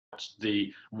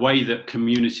the way that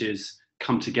communities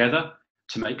come together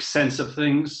to make sense of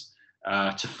things,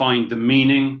 to find the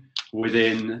meaning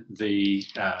within the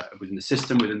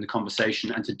system, within the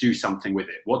conversation, and to do something with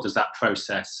it. What does that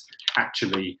process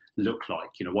actually look like?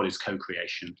 You know, what is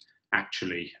co-creation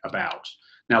actually about?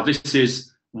 Now, this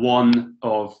is one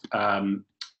of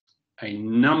a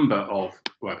number of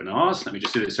webinars. Let me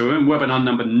just do this. So we're in webinar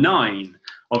number 9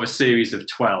 of a series of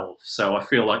 12. So I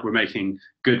feel like we're making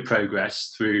good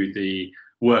progress through the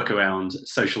work around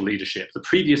social leadership. The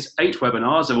previous 8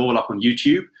 webinars are all up on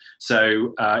YouTube.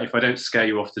 So if I don't scare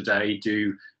you off today,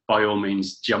 do by all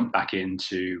means jump back in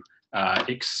to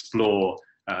explore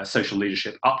social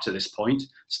leadership up to this point.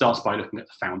 Starts by looking at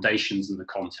the foundations and the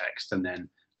context, and then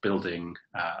building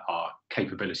our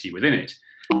capability within it.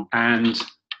 And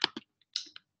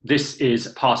this is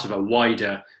part of a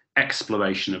wider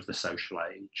exploration of the social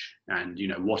age. And, you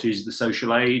know, what is the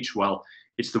social age? Well,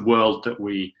 it's the world that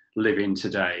we live in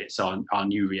today. It's our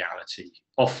new reality.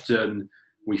 Often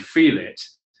we feel it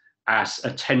as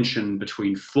a tension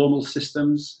between formal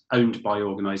systems owned by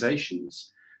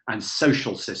organizations and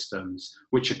social systems,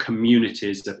 which are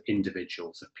communities of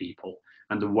individuals, of people,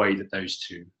 and the way that those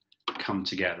two come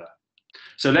together.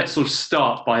 So let's sort of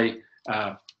start by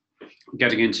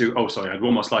getting into, oh, sorry, I had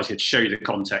one more slide here to show you the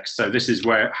context. So this is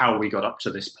how we got up to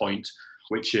this point,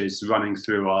 which is running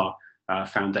through our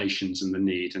foundations and the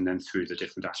need, and then through the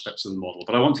different aspects of the model.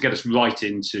 But I want to get us right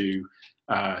into,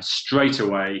 straight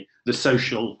away, the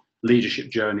social leadership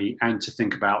journey, and to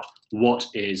think about what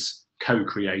is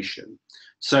co-creation.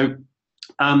 So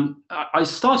I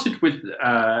started with,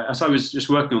 as I was just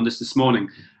working on this morning,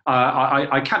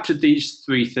 I captured these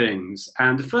 3 things,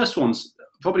 and the first one's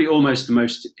probably almost the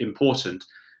most important.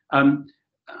 And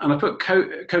I put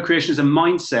co-creation as a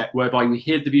mindset whereby we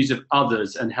hear the views of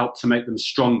others and help to make them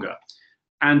stronger.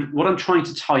 And what I'm trying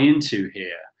to tie into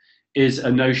here is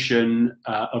a notion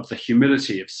of the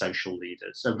humility of social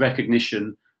leaders, a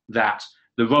recognition that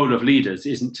the role of leaders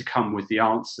isn't to come with the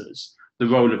answers. The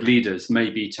role of leaders may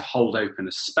be to hold open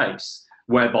a space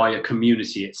whereby a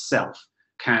community itself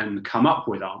can come up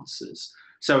with answers.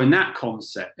 So in that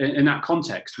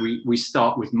context, we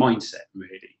start with mindset,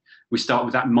 really. We start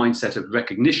with that mindset of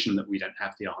recognition that we don't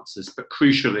have the answers, but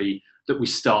crucially, that we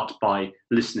start by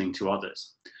listening to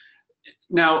others.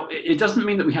 Now, it doesn't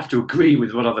mean that we have to agree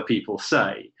with what other people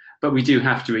say, but we do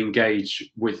have to engage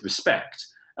with respect,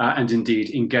 and indeed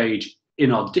engage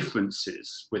in our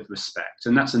differences with respect.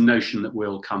 And that's a notion that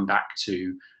we'll come back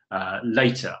to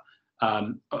later.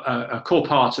 A core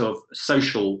part of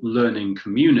social learning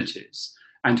communities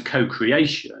and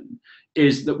co-creation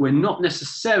is that we're not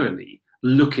necessarily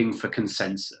looking for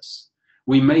consensus.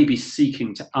 We may be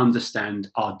seeking to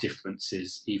understand our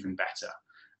differences even better.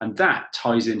 And that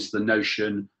ties into the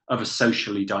notion of a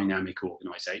socially dynamic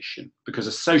organization, because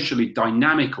a socially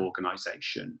dynamic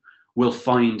organization will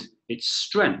find its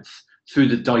strength through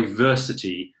the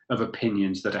diversity of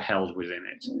opinions that are held within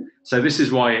it. So this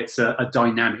is why it's a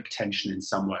dynamic tension in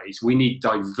some ways. We need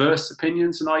diverse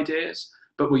opinions and ideas,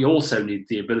 but we also need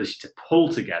the ability to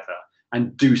pull together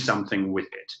and do something with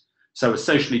it. So a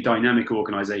socially dynamic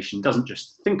organization doesn't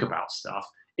just think about stuff,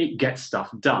 it gets stuff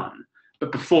done.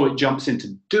 But before it jumps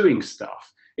into doing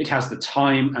stuff, it has the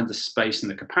time and the space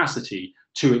and the capacity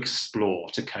to explore,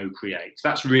 to co-create.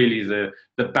 That's really the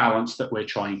balance that we're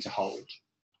trying to hold.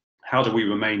 How do we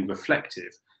remain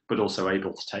reflective, but also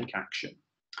able to take action?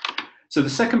 So the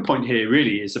second point here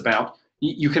really is about,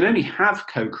 you can only have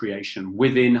co-creation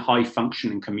within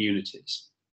high-functioning communities.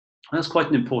 And that's quite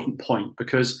an important point,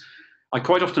 because I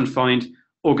quite often find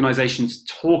organizations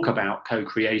talk about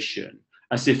co-creation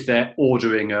as if they're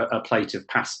ordering a plate of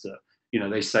pasta. You know,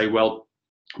 they say, well,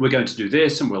 we're going to do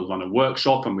this, and we'll run a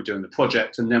workshop, and we're doing the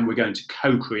project, and then we're going to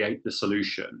co-create the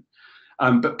solution.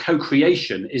 But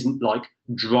co-creation isn't like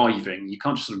driving. You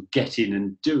can't just sort of get in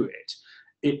and do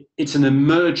it. It's an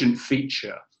emergent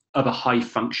feature of a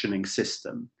high-functioning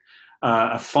system,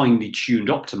 a finely tuned,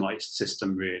 optimized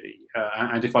system, really.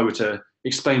 And if I were to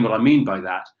explain what I mean by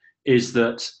that, is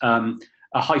that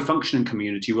a high-functioning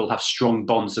community will have strong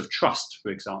bonds of trust,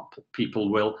 for example.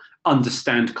 People will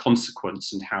understand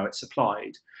consequence and how it's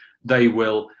applied. They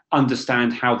will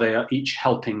understand how they are each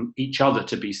helping each other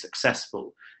to be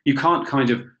successful. You can't kind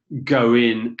of go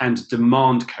in and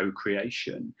demand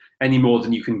co-creation any more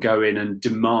than you can go in and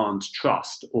demand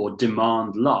trust or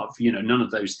demand love. You know, none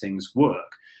of those things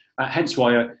work. Hence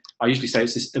why I usually say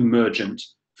it's this emergent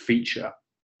feature.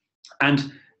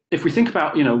 And if we think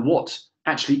about, you know, what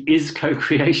actually is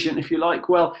co-creation, if you like,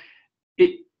 well,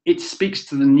 it speaks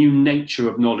to the new nature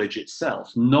of knowledge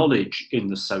itself. Knowledge in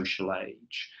the social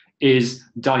age is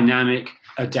dynamic,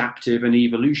 adaptive and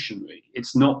evolutionary.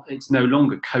 It's no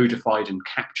longer codified and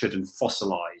captured and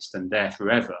fossilized and there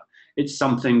forever. It's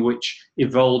something which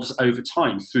evolves over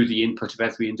time through the input of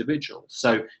every individual.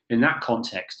 So in that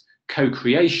context,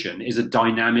 co-creation is a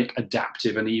dynamic,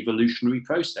 adaptive and evolutionary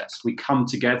process. We come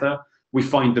together, we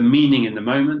find the meaning in the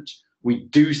moment, we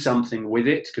do something with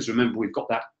it, because remember, we've got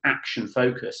that action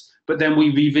focus, but then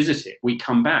we revisit it, we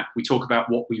come back, we talk about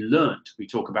what we learned, we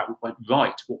talk about what went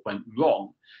right, what went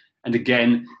wrong. And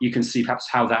again, you can see perhaps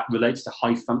how that relates to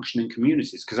high-functioning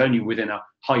communities, because only within a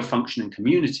high-functioning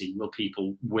community will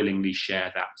people willingly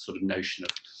share that sort of notion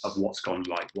of what's gone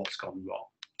right, what's gone wrong.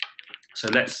 So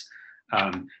let's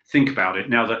think about it.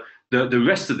 Now, the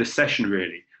rest of this session,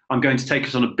 really, I'm going to take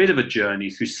us on a bit of a journey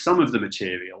through some of the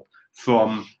material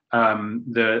from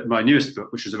my newest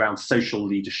book, which is around social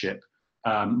leadership,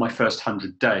 my first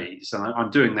 100 days. And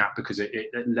I'm doing that because it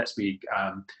lets me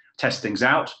test things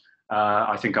out.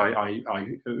 I think I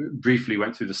briefly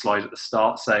went through the slide at the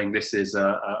start saying this is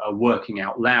a working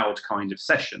out loud kind of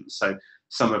session. So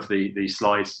some of the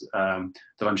slides that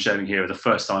I'm showing here are the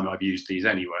first time I've used these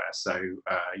anywhere. So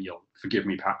you'll forgive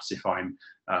me perhaps if I'm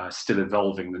still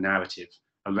evolving the narrative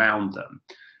around them.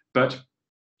 But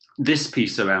this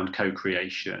piece around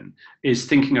co-creation is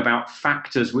thinking about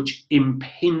factors which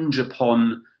impinge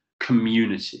upon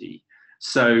community.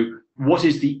 So what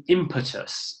is the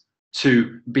impetus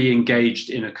to be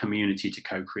engaged in a community to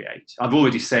co-create? I've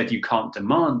already said you can't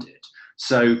demand it.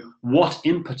 So what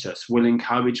impetus will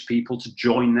encourage people to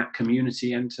join that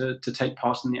community and to take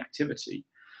part in the activity?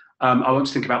 I want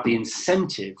to think about the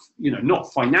incentive,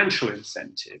 not financial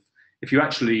incentive. If you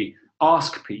actually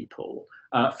ask people,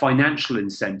 financial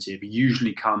incentive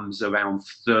usually comes around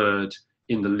third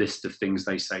in the list of things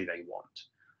they say they want.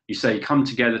 You say, come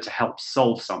together to help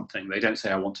solve something. They don't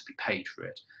say, I want to be paid for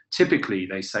it. Typically,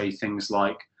 they say things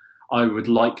like, I would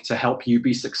like to help you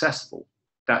be successful.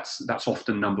 That's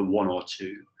often number one or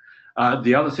two.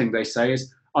 The other thing they say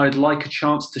is, I'd like a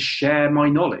chance to share my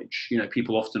knowledge.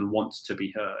 People often want to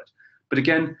be heard. But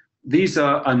again, these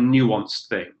are nuanced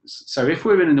things. So if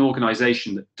we're in an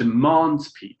organization that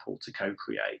demands people to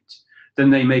co-create, then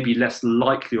they may be less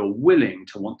likely or willing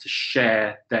to want to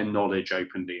share their knowledge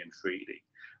openly and freely.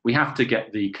 We have to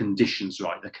get the conditions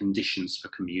right, the conditions for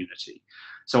community.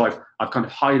 So I've kind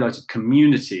of highlighted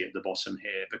community at the bottom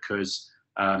here because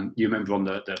you remember on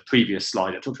the previous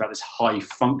slide, I talked about this high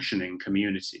functioning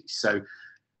community. So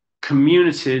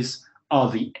communities are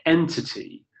the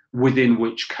entity within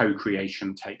which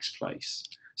co-creation takes place.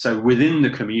 So within the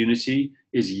community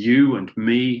is you and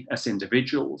me as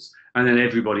individuals, and then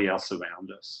everybody else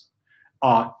around us.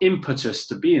 Our impetus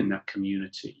to be in that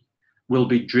community will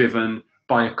be driven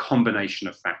by a combination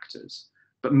of factors,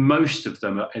 but most of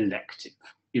them are elective.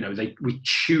 We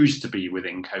choose to be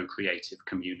within co-creative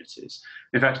communities.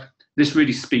 In fact, this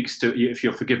really speaks to, if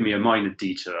you'll forgive me a minor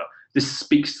detour, this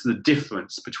speaks to the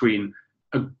difference between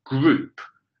a group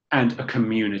and a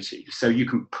community. So you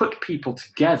can put people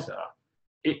together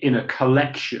in a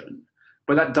collection,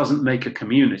 but that doesn't make a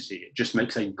community. It just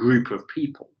makes a group of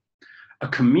people. A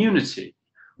community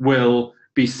will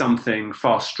be something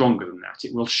far stronger than that.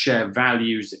 It will share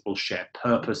values, it will share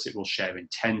purpose, it will share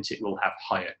intent, it will have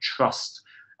higher trust.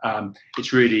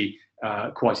 It's really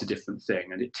quite a different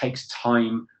thing, and it takes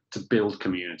time to build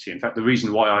community. In fact, the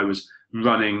reason why I was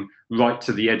running right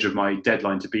to the edge of my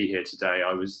deadline to be here today,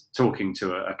 I was talking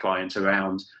to a client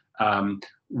around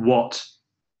what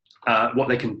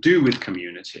they can do with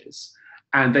communities.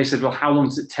 And they said, well, how long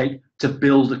does it take to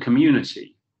build a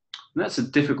community? And that's a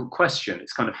difficult question.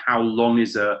 It's kind of how long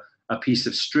is a piece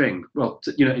of string? Well,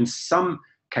 in some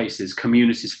cases,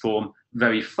 communities form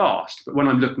very fast. But when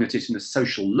I'm looking at it in a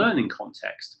social learning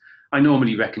context, I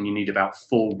normally reckon you need about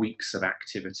 4 weeks of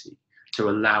activity to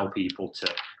allow people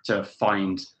to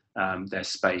find their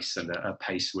space and a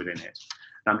pace within it.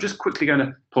 Now, I'm just quickly going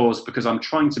to pause because I'm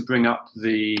trying to bring up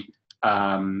the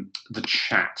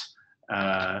chat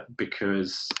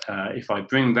because if I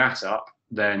bring that up,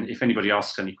 then if anybody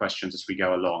asks any questions as we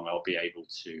go along, I'll be able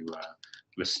to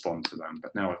respond to them.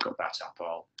 But now I've got that up,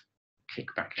 I'll kick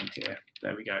back in here.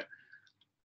 There we go.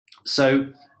 So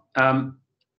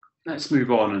let's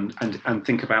move on and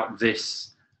think about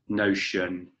this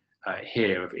notion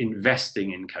here of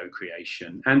investing in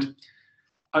co-creation. And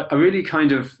I really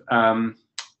kind of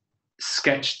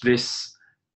sketched this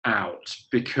out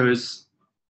because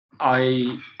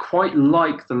I quite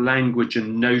like the language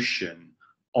and notion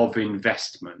of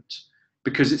investment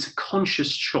because it's a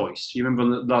conscious choice. You remember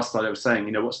on the last slide I was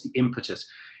saying, what's the impetus?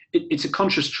 It's a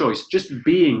conscious choice. Just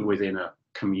being within a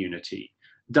community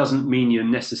doesn't mean you're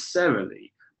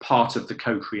necessarily part of the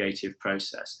co-creative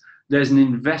process. there's an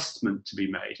investment to be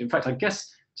made. In fact, I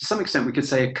guess to some extent we could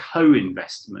say a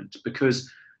co-investment,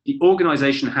 because the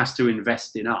organization has to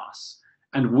invest in us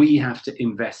and we have to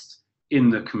invest in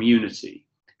the community.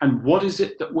 And what is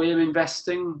it that we're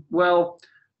investing? Well,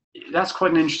 that's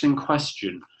quite an interesting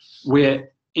question.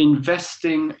 We're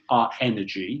investing our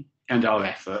energy and our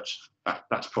effort.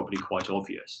 That's probably quite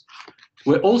obvious.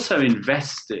 We're also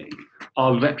investing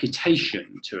our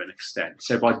reputation to an extent.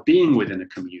 So by being within a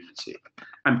community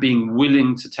and being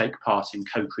willing to take part in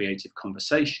co-creative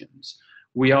conversations,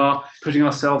 we are putting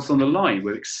ourselves on the line.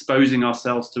 We're exposing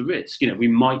ourselves to risk. You know, we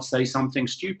might say something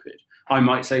stupid. I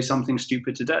might say something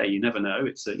stupid today. You never know.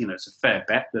 It's a, it's a fair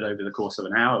bet that over the course of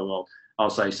an hour, I'll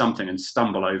say something and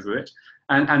stumble over it.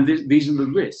 And these are the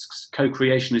risks.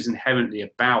 Co-creation is inherently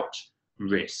about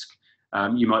risk.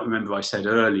 You might remember I said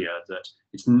earlier that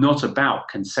it's not about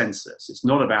consensus. It's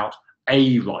not about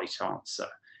a right answer.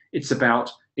 It's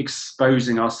about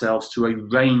exposing ourselves to a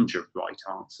range of right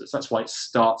answers. That's why it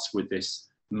starts with this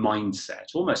mindset,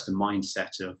 almost a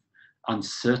mindset of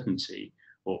uncertainty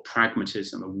or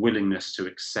pragmatism, a willingness to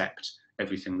accept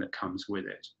everything that comes with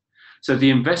it. So the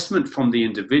investment from the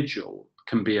individual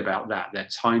can be about that, their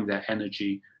time, their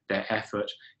energy, their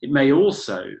effort. It may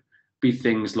also be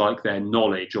things like their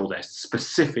knowledge or their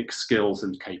specific skills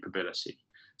and capability.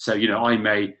 So,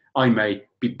 I may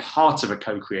be part of a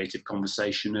co-creative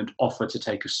conversation and offer to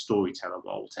take a storyteller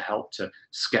role to help to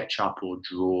sketch up or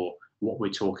draw what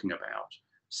we're talking about.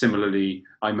 Similarly,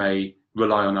 I may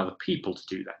rely on other people to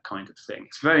do that kind of thing.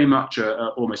 It's very much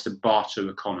almost a barter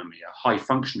economy. A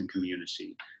high-functioning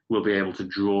community will be able to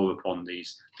draw upon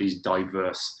these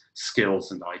diverse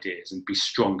skills and ideas and be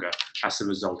stronger as a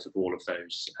result of all of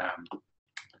those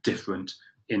different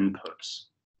inputs.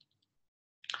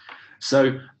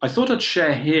 So I thought I'd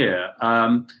share here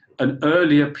an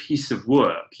earlier piece of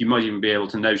work. You might even be able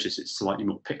to notice it's slightly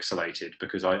more pixelated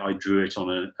because I drew it on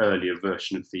an earlier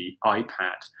version of the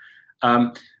iPad.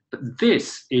 But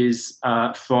this is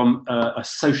from a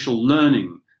social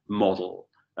learning model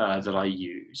that I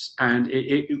use, and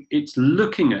it's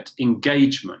looking at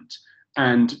engagement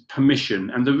and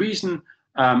permission. And the reason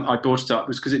I brought it up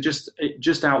was because it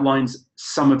just outlines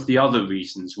some of the other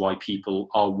reasons why people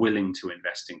are willing to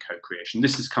invest in co-creation.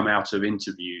 This has come out of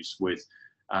interviews with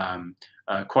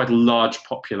quite a large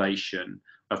population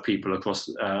of people across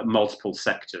multiple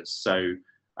sectors. So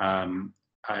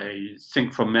I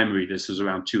think from memory, this was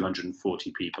around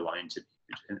 240 people I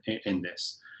interviewed in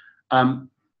this.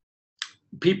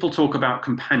 People talk about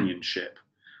companionship.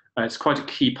 It's quite a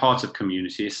key part of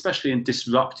community, especially in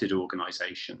disrupted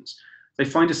organizations. They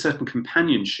find a certain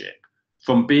companionship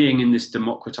from being in this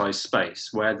democratized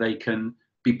space where they can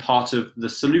be part of the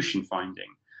solution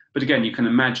finding. But again, you can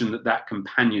imagine that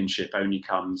companionship only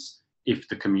comes if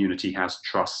the community has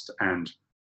trust and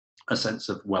a sense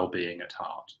of well-being at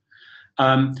heart.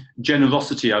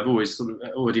 Generosity, I've always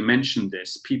already mentioned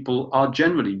this. People are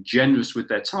generally generous with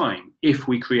their time if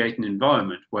we create an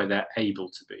environment where they're able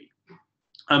to be.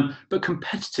 But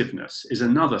competitiveness is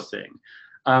another thing.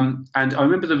 And I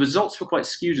remember the results were quite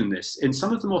skewed in this. In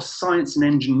some of the more science and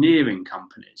engineering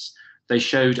companies, they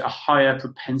showed a higher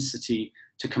propensity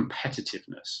to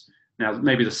competitiveness. Now,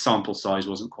 maybe the sample size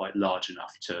wasn't quite large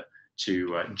enough to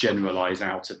generalize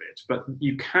out of it, but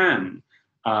you can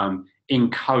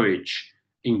encourage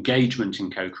engagement in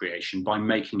co-creation by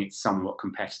making it somewhat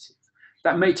competitive.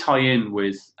 That may tie in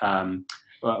with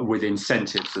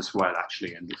incentives as well,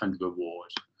 actually, and reward.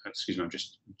 Excuse me, I'm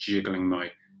just jiggling my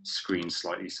screen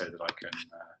slightly so that I can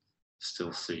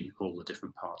still see all the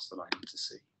different parts that I need to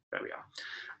see. There we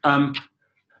are.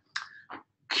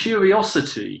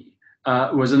 Curiosity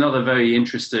was another very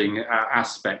interesting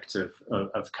aspect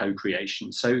of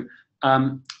co-creation. So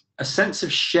a sense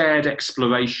of shared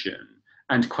exploration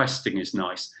and questing is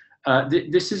nice.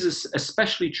 This is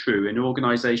especially true in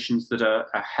organizations that are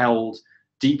held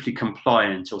deeply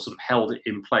compliant or sort of held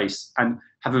in place and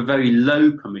have a very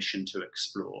low permission to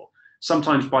explore.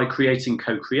 Sometimes by creating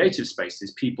co-creative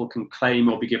spaces, people can claim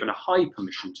or be given a high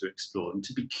permission to explore and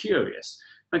to be curious.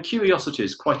 And curiosity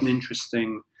is quite an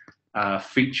interesting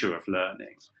feature of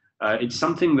learning. It's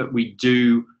something that we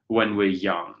do when we're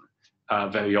young.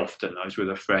 Very often, I was with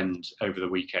a friend over the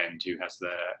weekend who has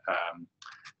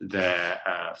their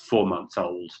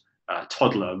 4-month-old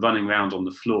toddler running around on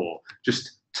the floor,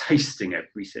 just tasting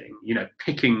everything,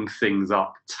 picking things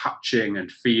up, touching and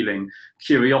feeling.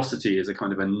 Curiosity is a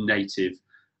kind of a native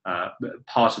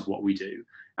part of what we do.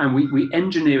 And we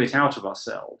engineer it out of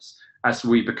ourselves as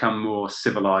we become more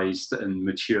civilized and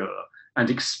mature and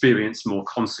experience more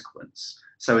consequence.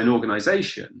 So in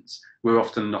organizations, we're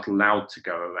often not allowed to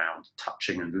go around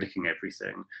touching and licking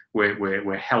everything.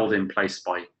 We're held in place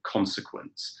by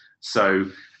consequence. So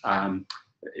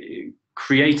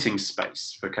creating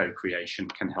space for co-creation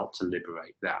can help to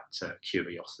liberate that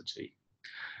curiosity.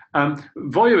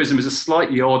 Voyeurism is a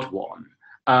slightly odd one,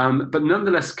 but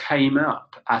nonetheless came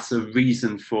up as a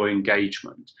reason for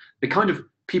engagement. The kind of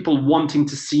people wanting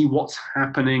to see what's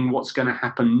happening, what's going to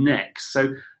happen next.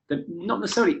 So they're not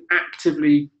necessarily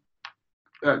actively,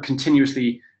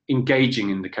 continuously engaging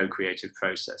in the co-creative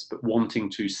process, but wanting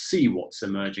to see what's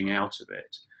emerging out of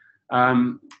it.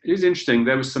 It is interesting,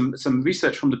 there was some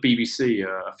research from the BBC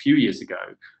a few years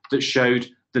ago that showed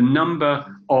the number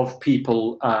of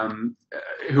people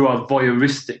who are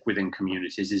voyeuristic within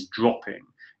communities is dropping.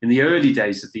 In the early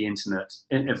days of the internet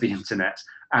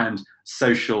and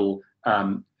social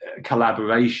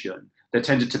collaboration, there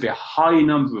tended to be a high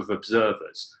number of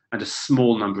observers and a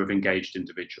small number of engaged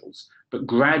individuals. But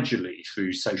gradually,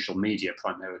 through social media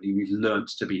primarily, we've learnt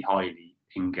to be highly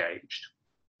engaged.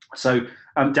 So,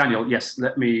 Daniel, yes,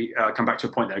 let me come back to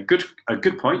a point there. A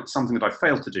good point, something that I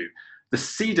failed to do. The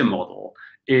CEDAR model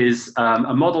is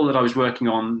a model that I was working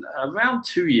on around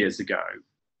 2 years ago.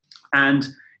 And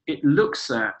it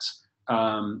looks at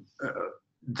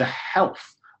the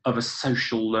health of a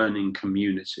social learning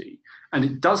community. And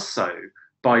it does so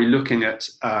by looking at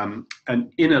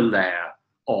an inner layer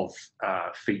of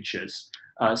features.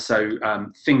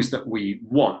 Things that we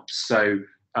want. So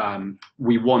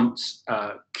we want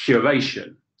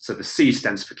curation. So the C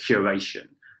stands for curation.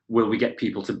 Will we get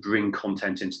people to bring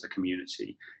content into the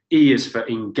community? E is for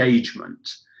engagement.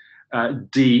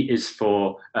 D is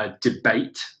for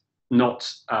debate, not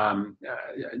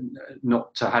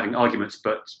having arguments,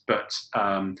 but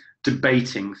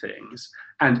debating things.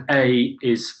 And A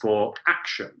is for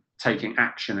action, taking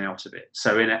action out of it.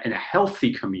 So in a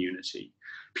healthy community,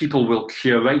 people will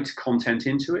curate content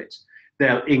into it.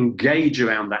 They'll engage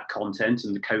around that content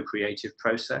in the co-creative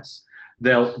process.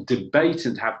 They'll debate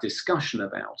and have discussion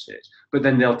about it, but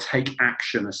then they'll take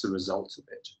action as a result of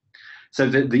it. So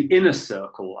the inner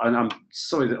circle, and I'm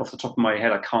sorry that off the top of my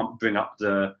head I can't bring up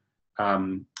the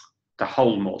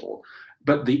whole model,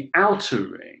 but the outer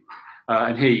ring,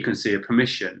 and here you can see a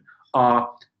permission,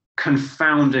 are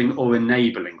confounding or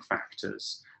enabling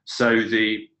factors. So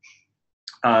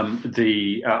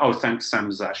oh, thanks,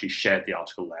 Sam's actually shared the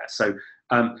article there. So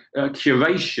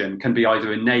curation can be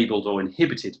either enabled or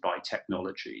inhibited by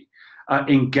technology.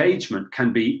 Engagement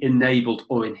can be enabled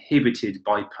or inhibited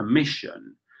by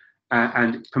permission.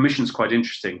 And permission is quite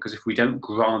interesting because if we don't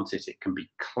grant it, it can be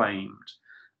claimed.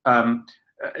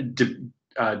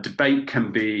 Debate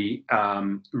can be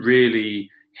really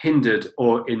hindered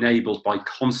or enabled by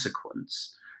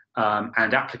consequence.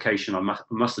 And application, I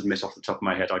must admit off the top of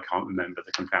my head, I can't remember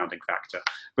the confounding factor.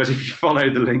 But if you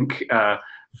follow the link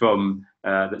from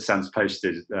that Sam's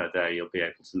posted there, you'll be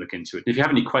able to look into it. If you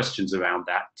have any questions around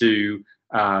that, do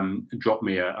drop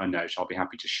me a note. I'll be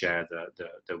happy to share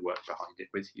the work behind it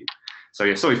with you. So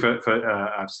yeah, sorry for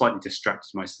I've slightly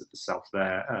distracted myself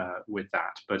there with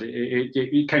that, but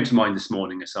it came to mind this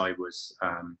morning as I was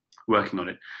working on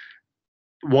it.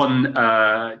 One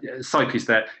side piece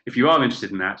there, if you are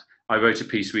interested in that, I wrote a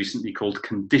piece recently called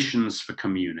Conditions for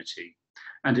Community.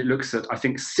 And it looks at, I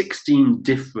think, 16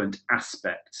 different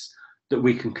aspects that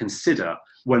we can consider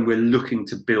when we're looking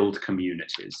to build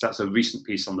communities. That's a recent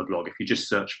piece on the blog. If you just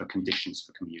search for Conditions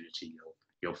for Community,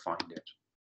 you'll find it.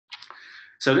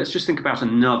 So let's just think about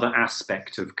another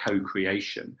aspect of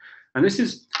co-creation. And this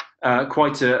is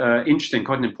quite interesting,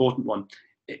 quite an important one.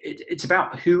 It's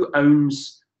about who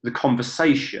owns the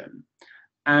conversation.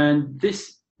 And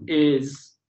this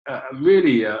is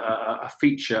really a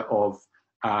feature of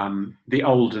the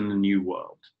old and the new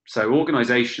world. So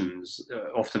organizations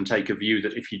often take a view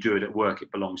that if you do it at work,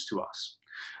 it belongs to us.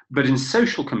 But in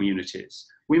social communities,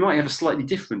 we might have a slightly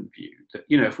different view that,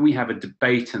 you know, if we have a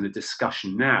debate and a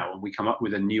discussion now and we come up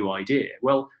with a new idea,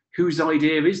 well, whose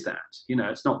idea is that? You know,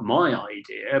 it's not my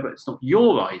idea, but it's not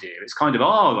your idea. It's kind of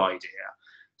our idea.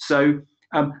 So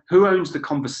who owns the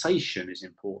conversation is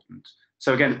important.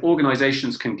 So again,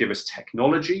 organizations can give us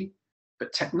technology,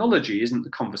 but technology isn't the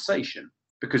conversation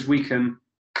because we can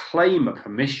claim a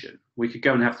permission. We could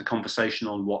go and have the conversation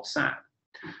on WhatsApp.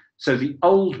 So the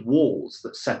old walls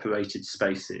that separated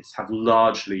spaces have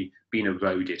largely been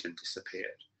eroded and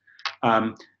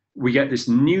disappeared. We get this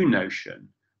new notion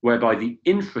whereby the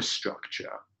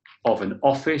infrastructure of an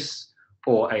office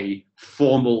or a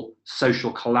formal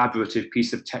social collaborative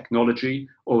piece of technology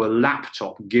or a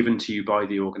laptop given to you by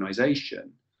the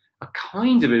organization are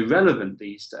kind of irrelevant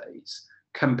these days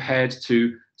compared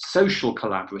to social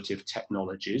collaborative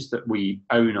technologies that we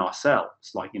own ourselves,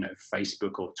 like,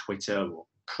 Facebook or Twitter or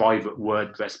private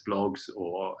WordPress blogs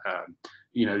or,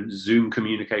 Zoom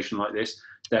communication like this.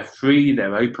 They're free,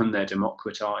 they're open, they're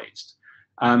democratized.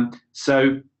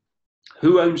 So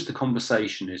who owns the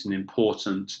conversation is an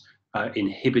important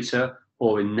inhibitor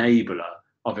or enabler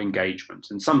of engagement.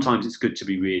 And sometimes it's good to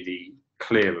be really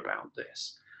clear about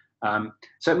this.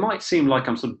 So it might seem like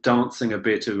I'm sort of dancing a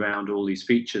bit around all these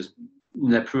features.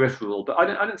 They're peripheral, but I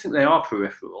don't think they are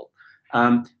peripheral.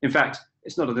 In fact,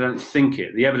 it's not that I don't think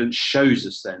it. The evidence shows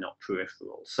us they're not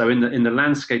peripheral. So in the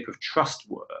landscape of trust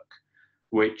work,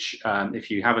 which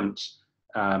if you haven't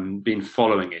been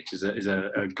following it, is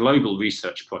a global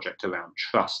research project around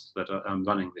trust that I'm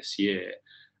running this year.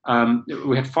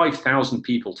 We had 5,000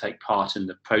 people take part in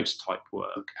the prototype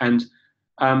work, and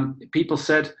people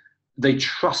said they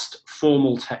trust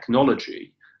formal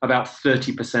technology about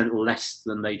 30% less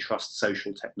than they trust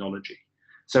social technology.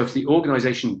 So if the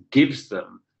organization gives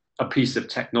them a piece of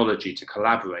technology to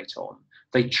collaborate on,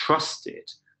 they trust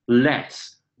it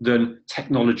less than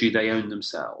technology they own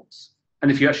themselves.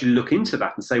 And if you actually look into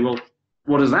that and say, well,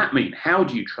 what does that mean? How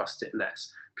do you trust it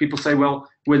less? People say, well,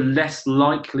 we're less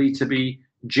likely to be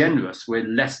generous, we're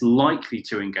less likely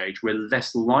to engage, we're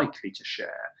less likely to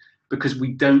share, because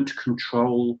we don't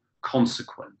control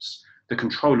consequence. The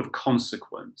control of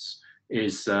consequence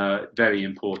is very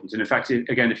important. And in fact,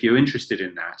 again, if you're interested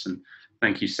in that, and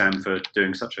thank you, Sam, for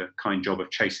doing such a kind job of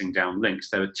chasing down links,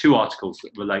 there are 2 articles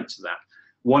that relate to that.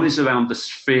 One is around the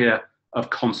sphere of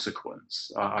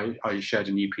consequence. I shared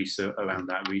a new piece around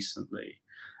that recently.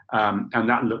 And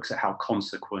that looks at how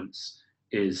consequence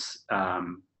is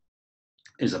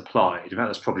applied. In fact,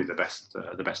 that's probably the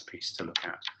best piece to look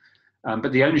at.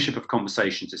 But the ownership of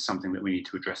conversations is something that we need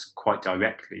to address quite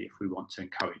directly if we want to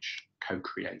encourage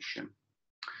co-creation.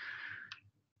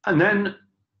 And then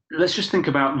let's just think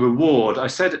about reward. I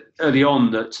said early on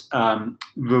that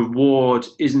reward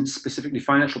isn't specifically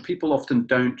financial. People often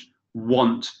don't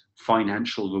want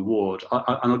financial reward.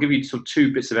 And I'll give you sort of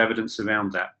 2 bits of evidence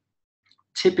around that.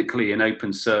 Typically in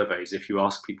open surveys, if you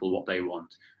ask people what they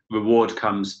want, reward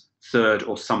comes 3rd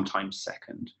or sometimes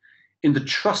 2nd. In the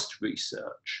trust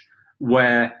research,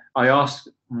 where I asked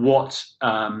what,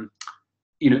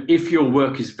 if your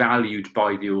work is valued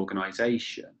by the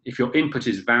organization, if your input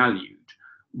is valued,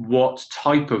 what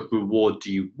type of reward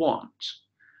do you want?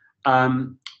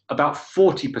 About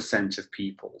 40% of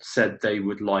people said they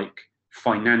would like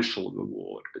financial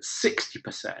reward, but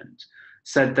 60%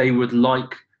 said they would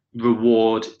like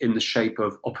reward in the shape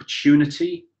of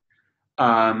opportunity,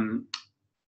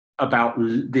 about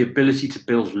the ability to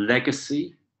build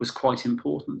legacy was quite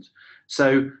important.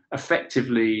 So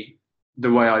effectively,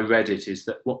 the way I read it is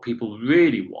that what people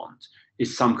really want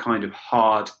is some kind of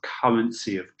hard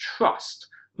currency of trust,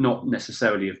 not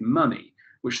necessarily of money,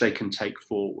 which they can take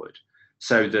forward.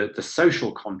 So the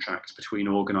social contract between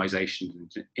organization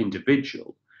and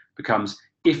individual becomes,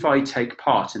 if I take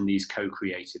part in these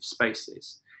co-creative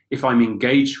spaces, if I'm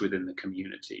engaged within the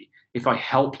community, if I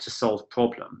help to solve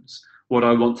problems, what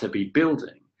I want to be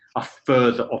building are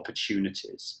further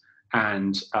opportunities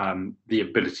and the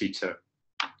ability to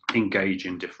engage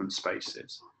in different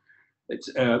spaces. It's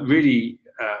really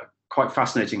quite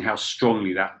fascinating how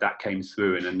strongly that came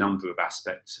through in a number of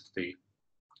aspects of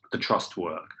the trust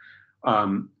work.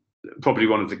 Probably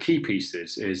one of the key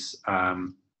pieces is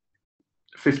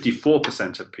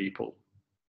 54% of people,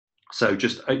 so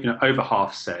just over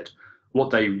half, said what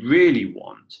they really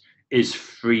want is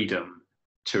freedom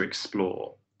to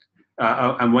explore.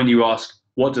 And when you ask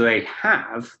what do they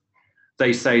have,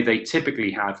 they say they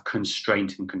typically have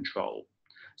constraint and control.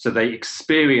 So they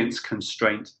experience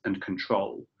constraint and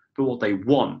control, but what they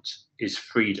want is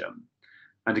freedom.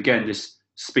 And again, this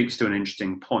speaks to an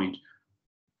interesting point.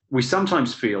 We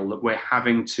sometimes feel that we're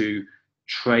having to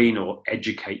train or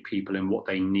educate people in what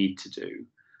they need to do.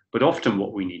 But often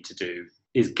what we need to do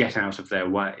is get out of their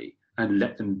way and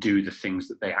let them do the things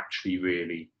that they actually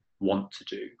really want to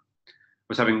do. I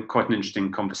was having quite an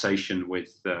interesting conversation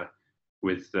with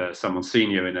someone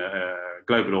senior in a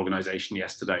global organization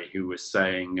yesterday who was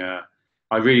saying,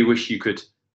 I really wish you could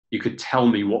tell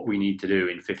me what we need to do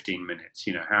in 15 minutes.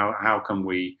 How can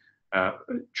we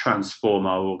transform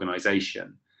our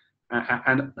organization?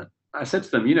 And I said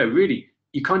to them, really,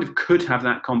 you kind of could have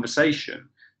that conversation,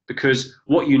 because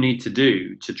what you need to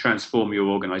do to transform your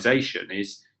organization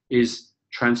is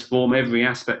transform every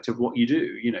aspect of what you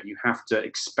do. You have to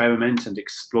experiment and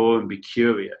explore and be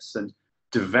curious and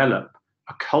develop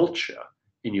a culture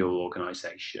in your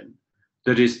organization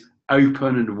that is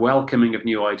open and welcoming of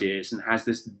new ideas and has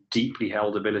this deeply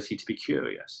held ability to be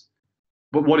curious.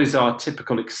 But what is our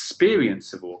typical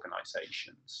experience of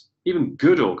organizations, even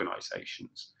good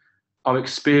organizations? Our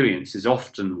experience is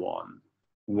often one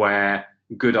where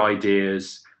good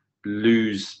ideas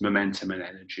lose momentum and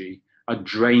energy, are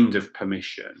drained of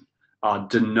permission, are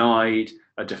denied,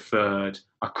 are deferred,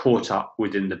 are caught up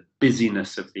within the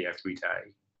busyness of the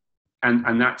everyday.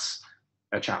 And that's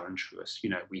a challenge for us.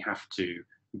 We have to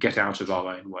get out of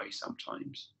our own way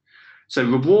sometimes. So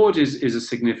reward is a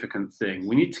significant thing.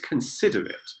 We need to consider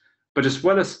it. But as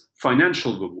well as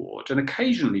financial reward, and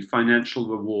occasionally financial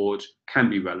reward can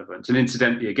be relevant. And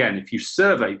incidentally, again, if you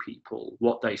survey people,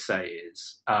 what they say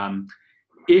is,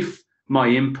 if my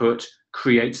input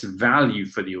creates value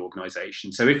for the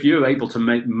organization, so if you're able to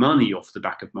make money off the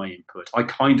back of my input, I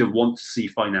kind of want to see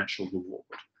financial reward.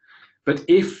 But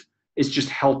if it's just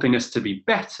helping us to be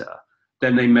better,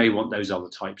 then they may want those other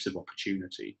types of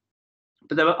opportunity.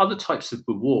 But there are other types of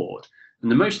reward, and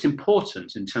the most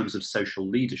important in terms of social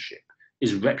leadership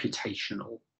is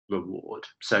reputational reward.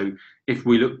 So if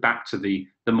we look back to the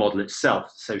model itself,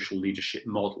 the social leadership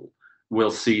model,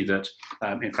 we'll see that,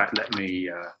 in fact, let me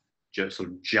just sort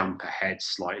of jump ahead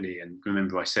slightly. And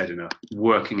remember, I said in a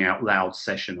working out loud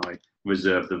session, I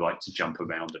reserve the right to jump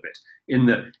around a bit. In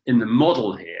the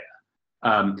model here,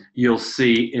 you'll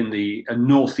see in the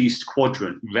northeast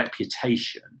quadrant,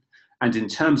 reputation. And in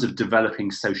terms of developing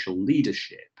social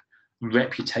leadership,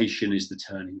 reputation is the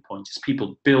turning point. As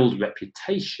people build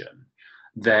reputation,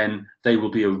 then they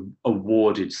will be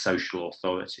awarded social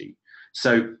authority.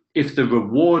 So if the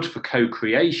reward for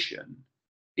co-creation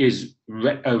is a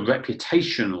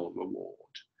reputational reward,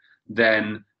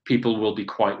 then people will be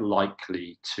quite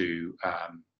likely to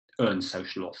earn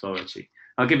social authority.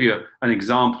 I'll give you an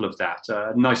example of that.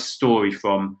 A nice story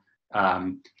from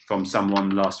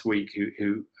someone last week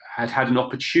who had an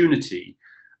opportunity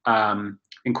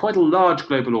in quite a large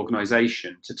global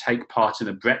organization to take part in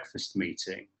a breakfast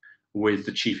meeting with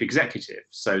the chief executive.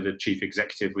 So the chief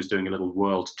executive was doing a little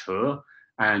world tour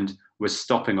and was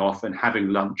stopping off and having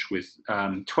lunch with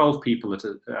 12 people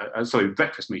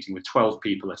breakfast meeting with 12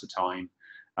 people at a time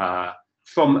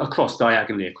from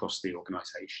diagonally across the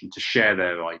organization to share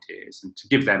their ideas and to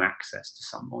give them access to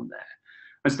someone there.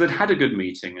 And so they'd had a good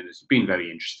meeting and it's been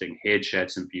very interesting. He had shared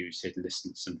some views, he had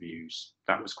listened to some views.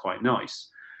 That was quite nice.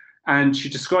 And she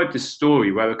described this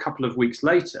story where a couple of weeks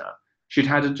later, she'd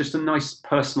had just a nice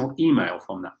personal email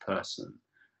from that person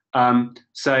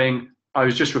saying, I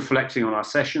was just reflecting on our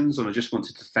sessions and I just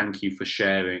wanted to thank you for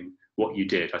sharing what you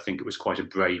did. I think it was quite a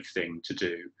brave thing to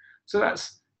do. So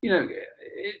that's,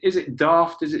 is it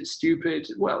daft? Is it stupid?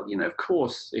 Well, of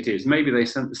course it is. Maybe they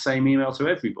sent the same email to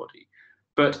everybody.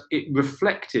 But it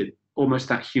reflected almost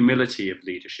that humility of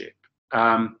leadership.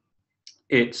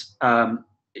 It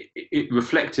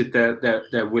reflected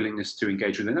their willingness to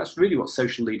engage with it. And that's really what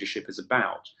social leadership is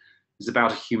about. It's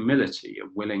about a humility, a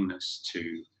willingness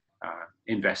to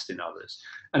invest in others.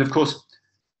 And of course,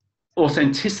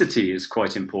 authenticity is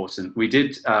quite important. We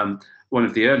did one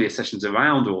of the earlier sessions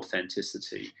around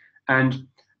authenticity. And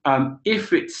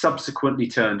if it subsequently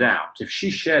turned out, if she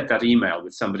shared that email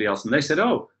with somebody else and they said,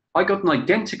 oh, I got an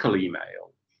identical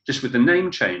email, just with the name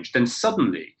change, then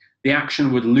suddenly the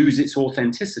action would lose its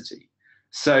authenticity.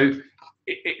 So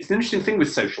it's an interesting thing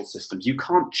with social systems. You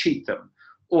can't cheat them.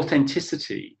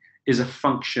 Authenticity is a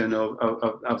function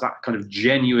of that kind of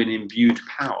genuine imbued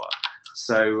power.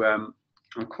 So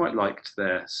I quite liked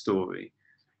their story.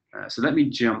 So let me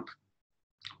jump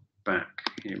back.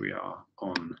 Here we are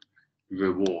on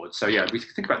reward. So yeah, we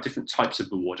think about different types of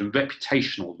reward, and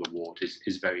reputational reward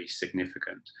is very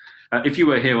significant. If you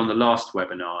were here on the last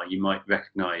webinar, you might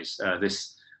recognize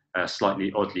this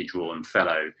slightly oddly drawn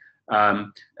fellow.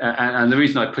 And the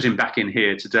reason I put him back in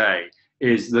here today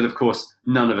is that, of course,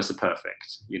 none of us are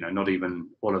perfect. Not even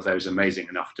all of those amazing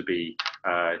enough to be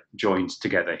joined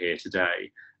together here today.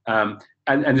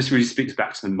 And this really speaks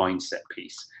back to the mindset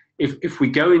piece. If we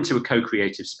go into a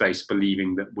co-creative space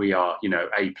believing that we are,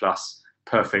 A+,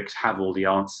 perfect, have all the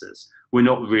answers, we're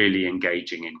not really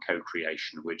engaging in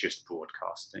co-creation, we're just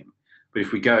broadcasting. But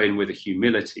if we go in with a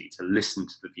humility to listen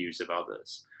to the views of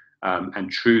others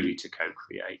and truly to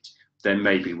co-create, then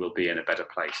maybe we'll be in a better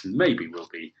place and maybe we'll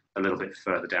be a little bit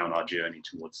further down our journey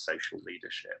towards social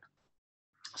leadership.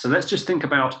 So let's just think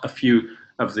about a few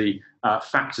of the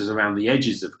factors around the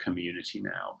edges of community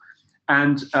now.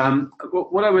 And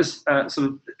what I was sort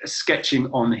of sketching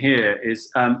on here is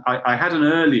I had an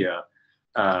earlier,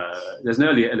 there's an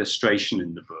earlier illustration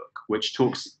in the book which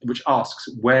asks,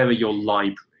 where are your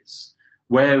libraries?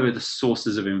 Where are the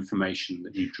sources of information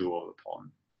that you draw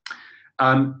upon?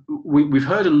 We've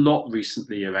heard a lot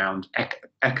recently around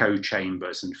echo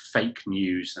chambers and fake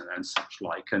news and such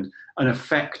like, and an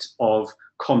effect of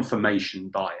confirmation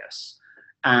bias.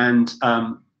 And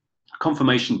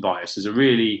confirmation bias is a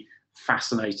really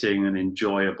fascinating and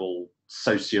enjoyable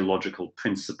sociological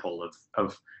principle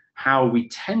of how we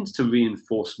tend to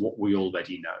reinforce what we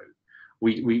already know.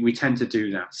 We tend to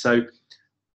do that. So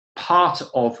part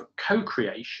of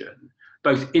co-creation,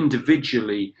 both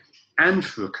individually and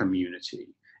for a community,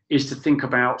 is to think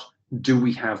about, do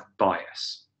we have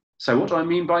bias? So what do I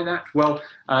mean by that? Well,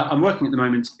 I'm working at the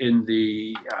moment in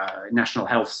the National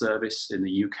Health Service in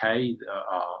the UK,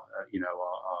 our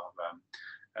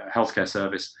healthcare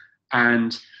service,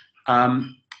 and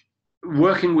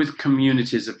working with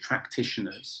communities of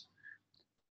practitioners.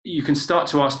 You can start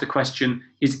to ask the question,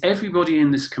 is everybody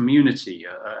in this community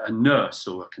a nurse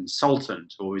or a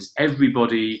consultant, or is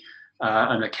everybody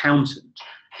an accountant?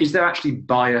 Is there actually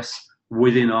bias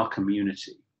within our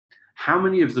community? How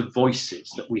many of the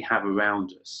voices that we have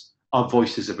around us are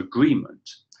voices of agreement?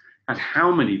 And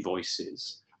how many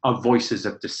voices are voices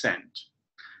of dissent?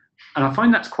 And I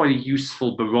find that's quite a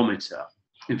useful barometer.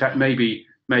 In fact, maybe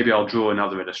I'll draw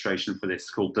another illustration for this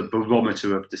called the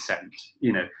barometer of dissent.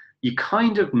 You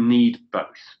kind of need both.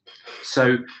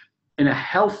 So in a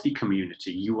healthy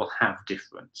community, you will have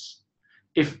difference.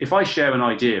 If I share an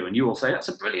idea and you will say, that's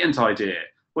a brilliant idea,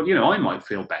 well, I might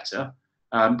feel better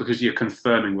because you're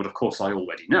confirming what, of course, I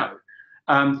already know.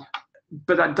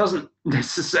 But that doesn't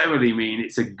necessarily mean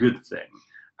it's a good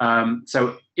thing.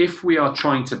 So if we are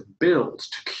trying to build,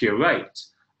 to curate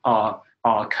our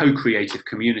co-creative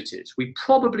communities, we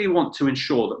probably want to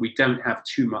ensure that we don't have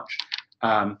too much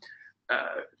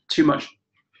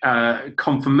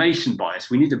confirmation bias.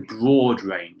 We need a broad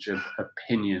range of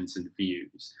opinions and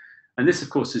views. And this, of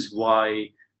course, is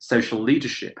why social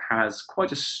leadership has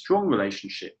quite a strong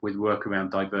relationship with work around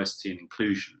diversity and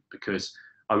inclusion, because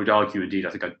I would argue, indeed,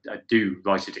 I think I do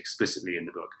write it explicitly in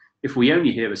the book, if we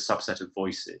only hear a subset of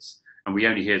voices, and we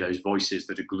only hear those voices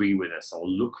that agree with us or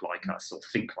look like us or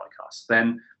think like us,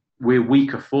 then we're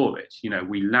weaker for it.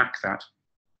 We lack that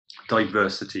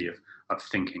diversity of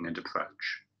thinking and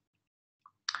approach.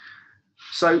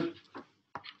 So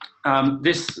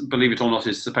this, believe it or not,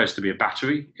 is supposed to be a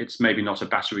battery. It's maybe not a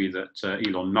battery that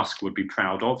Elon Musk would be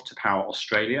proud of to power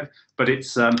Australia, but it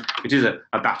is a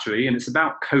battery, and it's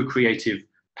about co-creative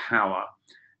power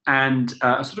and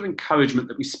a sort of encouragement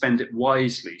that we spend it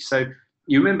wisely. So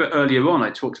you remember earlier on I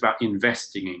talked about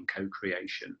investing in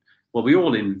co-creation. Well, we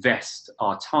all invest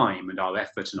our time and our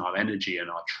effort and our energy and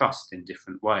our trust in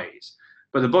different ways.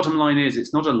 But the bottom line is,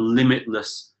 it's not a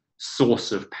limitless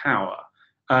source of power.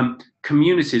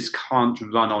 Communities can't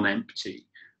run on empty.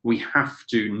 We have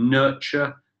to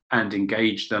nurture and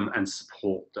engage them and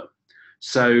support them.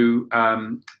 So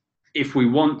if we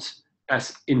want,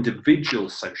 as individual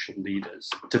social leaders,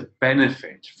 to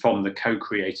benefit from the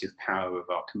co-creative power of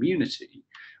our community,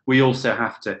 we also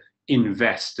have to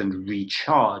invest and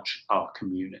recharge our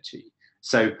community.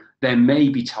 So there may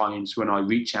be times when I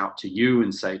reach out to you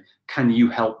and say, can you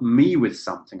help me with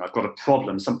something? I've got a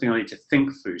problem, something I need to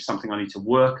think through, something I need to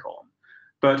work on.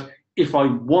 But if I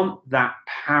want that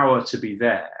power to be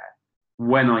there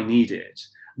when I need it,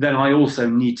 then I also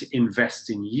need to invest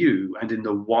in you and in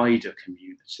the wider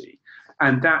community.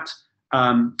 And that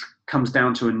comes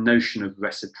down to a notion of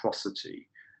reciprocity.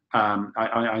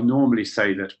 I normally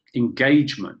say that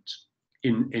engagement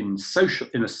in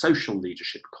a social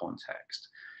leadership context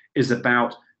is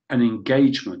about an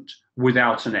engagement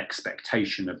without an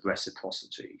expectation of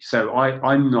reciprocity. So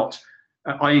I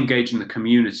engage in the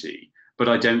community, but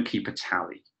I don't keep a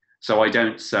tally. So I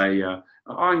don't say,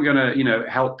 I'm going to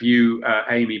help you,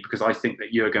 Amy, because I think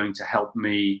that you're going to help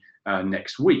me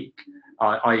next week.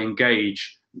 I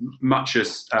engage, much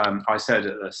as I said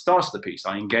at the start of the piece,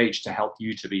 I engage to help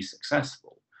you to be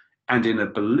successful, and in a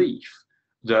belief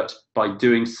that by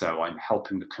doing so, I'm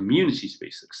helping the community to be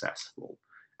successful.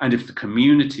 And if the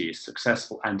community is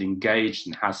successful and engaged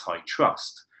and has high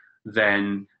trust,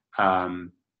 then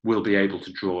we'll be able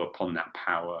to draw upon that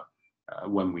power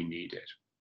when we need it.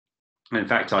 And in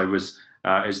fact,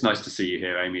 it's nice to see you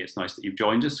here, Amy. It's nice that you've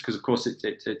joined us, because of course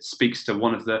it speaks to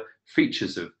one of the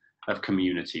features of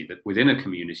community, that within a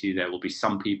community, there will be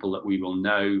some people that we will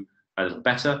know a little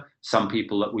better, some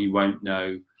people that we won't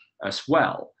know as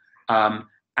well.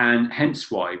 And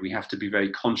hence why we have to be very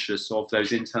conscious of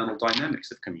those internal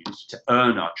dynamics of community to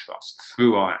earn our trust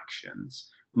through our actions,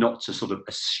 not to sort of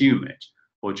assume it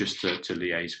or just to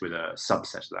liaise with a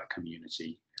subset of that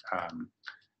community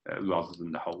rather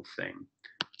than the whole thing.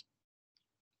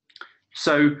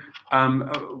 So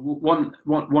one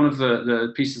of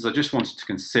the pieces I just wanted to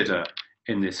consider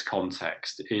in this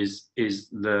context is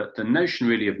the notion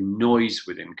really of noise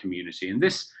within community. And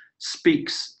this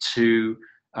speaks to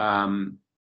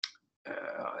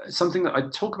something that I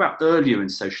talked about earlier in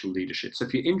social leadership. So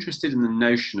if you're interested in the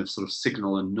notion of sort of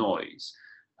signal and noise,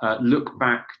 look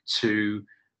back to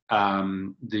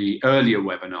the earlier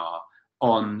webinar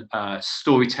on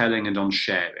storytelling and on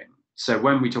sharing. So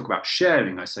when we talk about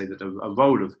sharing, I say that a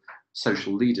role of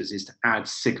social leaders is to add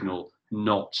signal,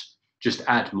 not just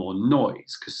add more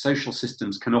noise, because social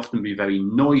systems can often be very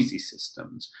noisy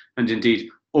systems, and indeed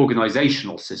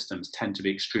organizational systems tend to be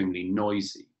extremely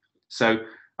noisy. So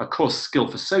a core skill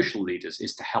for social leaders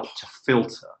is to help to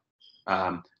filter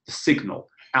the signal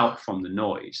out from the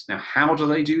noise. Now, how do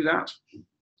they do that?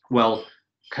 Well,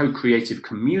 co-creative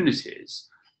communities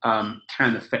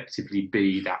can effectively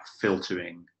be that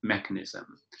filtering mechanism.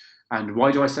 And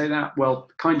why do I say that? Well,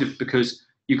 kind of because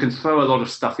you can throw a lot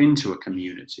of stuff into a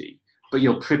community, but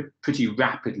you'll pretty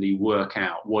rapidly work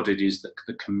out what it is that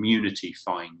the community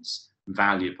finds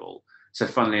valuable. So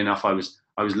funnily enough, I was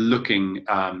looking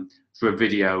for a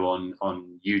video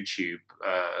on YouTube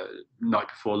night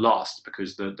before last,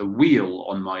 because the wheel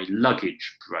on my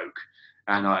luggage broke,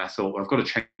 and I thought, well, I've got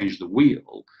to change the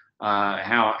wheel.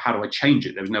 How do I change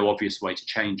it? There was no obvious way to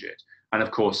change it. And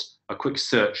of course, a quick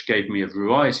search gave me a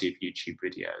variety of YouTube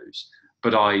videos,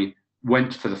 but I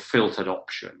went for the filtered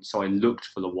option. So I looked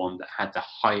for the one that had the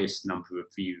highest number of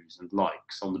views and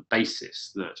likes, on the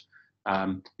basis that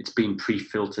it's been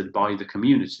pre-filtered by the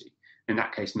community. In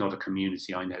that case, not a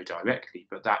community I know directly,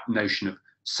 but that notion of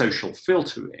social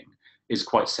filtering is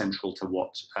quite central to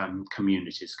what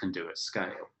communities can do at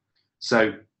scale.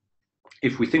 So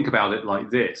if we think about it like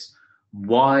this,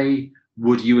 why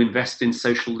would you invest in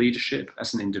social leadership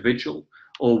as an individual?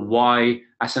 Or why,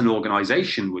 as an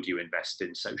organization, would you invest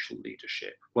in social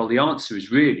leadership? Well, the answer is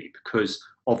really because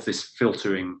of this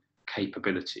filtering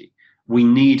capability. We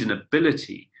need an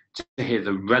ability to hear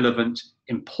the relevant,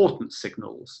 important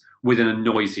signals within a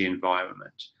noisy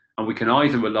environment. And we can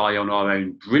either rely on our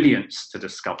own brilliance to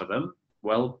discover them.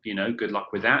 Well, you know, good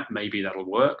luck with that. Maybe that'll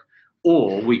work.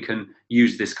 Or we can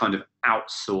use this kind of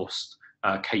outsourced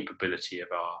capability of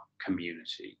our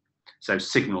community. So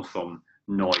signal from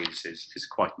noise is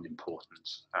quite an important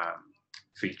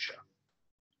feature.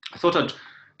 I thought I'd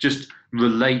just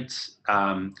relate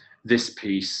this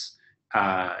piece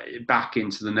back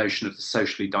into the notion of the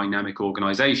socially dynamic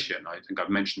organization. I think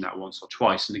I've mentioned that once or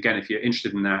twice. And again, if you're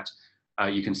interested in that,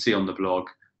 you can see on the blog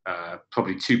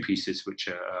probably two pieces which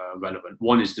are relevant.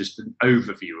 One is just an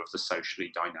overview of the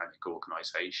socially dynamic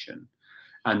organization.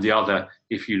 And the other,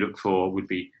 if you look for, would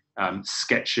be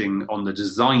sketching on the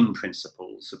design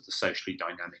principles of the socially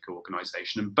dynamic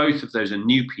organization. And both of those are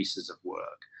new pieces of work,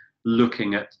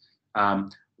 looking at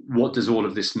what does all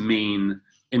of this mean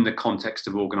in the context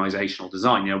of organizational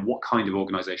design. You know, what kind of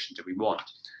organization do we want?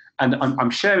 And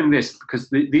I'm sharing this because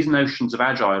these notions of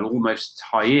agile almost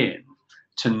tie in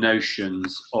to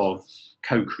notions of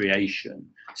co-creation.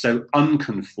 So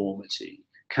unconformity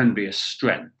can be a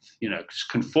strength. You know,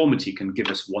 conformity can give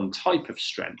us one type of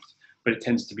strength, but it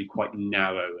tends to be quite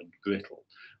narrow and brittle.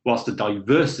 Whilst the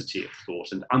diversity of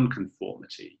thought and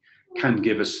unconformity can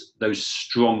give us those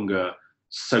stronger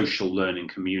social learning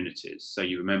communities. So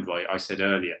you remember I said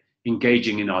earlier,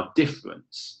 engaging in our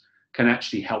difference can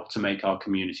actually help to make our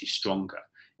community stronger.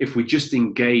 If we just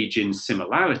engage in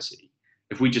similarity,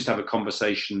 if we just have a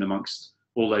conversation amongst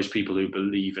all those people who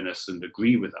believe in us and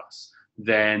agree with us,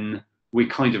 then we're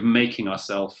kind of making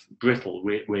ourselves brittle.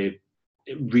 We're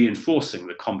reinforcing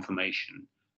the confirmation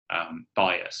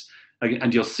bias.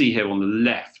 And you'll see here on the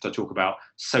left, I talk about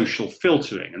social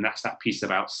filtering, and that's that piece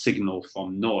about signal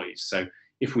from noise. So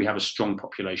if we have a strong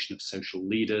population of social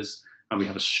leaders and we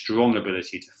have a strong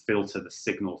ability to filter the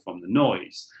signal from the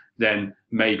noise, then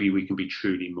maybe we can be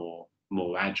truly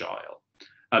more agile.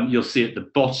 You'll see at the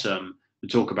bottom, we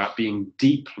talk about being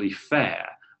deeply fair.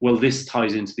 Well, this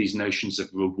ties into these notions of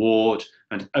reward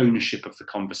and ownership of the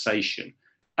conversation.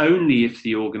 Only if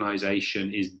the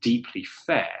organization is deeply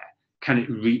fair can it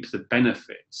reap the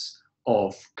benefits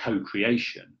of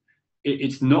co-creation.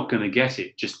 It's not going to get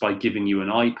it just by giving you an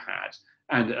iPad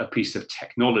and a piece of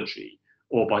technology,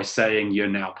 or by saying you're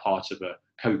now part of a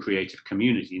co-creative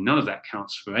community. None of that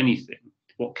counts for anything.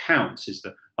 What counts is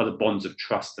the other bonds of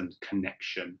trust and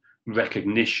connection,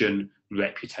 recognition,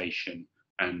 reputation,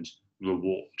 and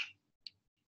reward.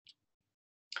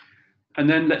 And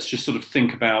then let's just sort of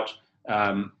think about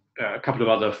a couple of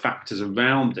other factors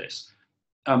around this.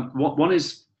 One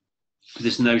is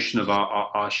this notion of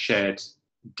our shared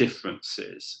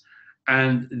differences.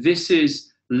 And this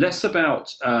is less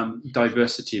about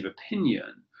diversity of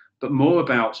opinion, but more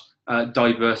about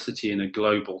diversity in a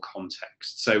global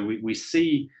context. So we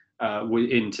see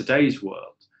in today's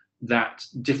world that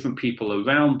different people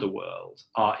around the world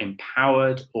are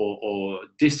empowered or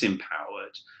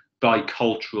disempowered by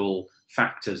cultural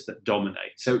factors that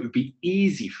dominate. So it would be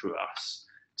easy for us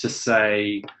to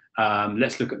say,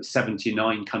 let's look at the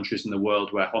 79 countries in the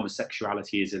world where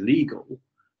homosexuality is illegal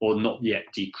or not yet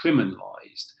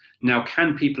decriminalized. Now,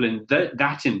 can people in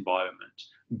that environment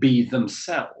be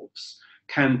themselves?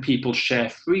 Can people share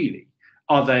freely?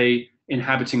 Are they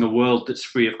inhabiting a world that's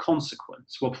free of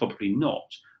consequence? Well, probably not.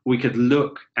 We could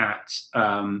look at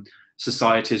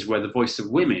societies where the voice of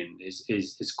women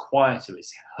is quieter,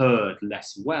 is heard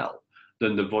less well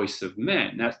than the voice of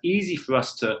men. Now, it's easy for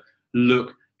us to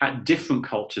look at different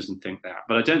cultures and think that,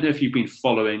 but I don't know if you've been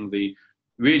following the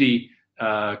really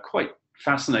quite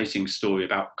fascinating story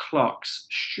about Clark's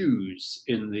shoes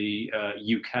in the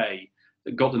UK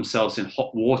that got themselves in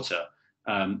hot water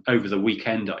over the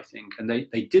weekend, I think. And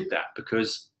they did that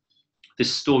because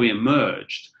this story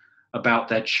emerged about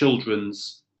their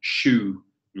children's shoe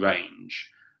range.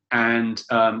 And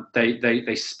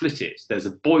they split it. There's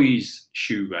a boys'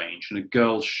 shoe range and a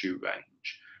girls' shoe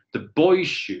range. The boys'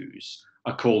 shoes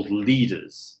are called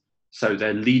leaders. So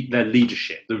their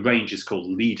leadership, the range is called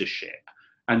leadership.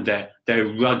 And they're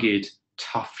rugged,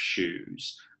 tough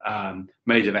shoes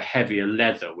made of a heavier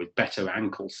leather with better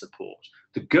ankle support.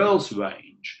 The girls'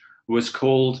 range was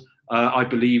called, I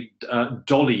believe,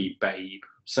 Dolly Babe.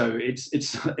 So it's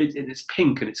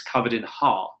pink and it's covered in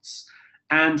hearts.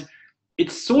 And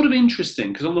it's sort of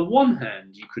interesting because on the one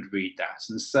hand, you could read that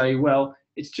and say, well,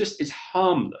 it's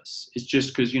harmless. It's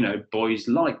just because, boys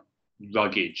like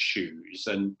rugged shoes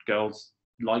and girls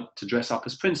like to dress up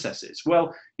as princesses.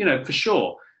 Well, for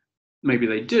sure, maybe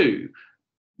they do.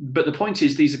 But the point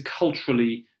is, these are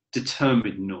culturally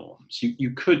determined norms.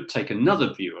 You could take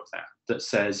another view of that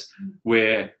says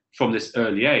we're, from this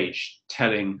early age,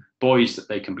 telling boys that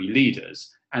they can be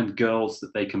leaders and girls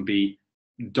that they can be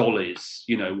dollies.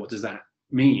 What does that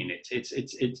mean? It's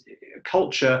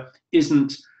culture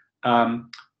isn't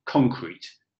concrete.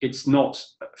 It's not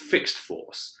fixed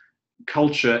force.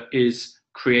 Culture is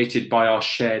created by our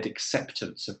shared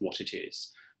acceptance of what it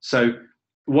is. So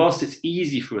whilst it's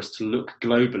easy for us to look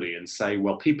globally and say,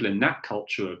 well, people in that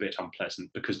culture are a bit unpleasant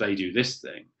because they do this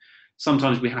thing,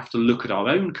 sometimes we have to look at our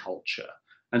own culture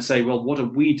and say, well, what are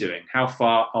we doing? How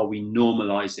far are we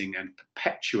normalizing and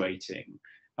perpetuating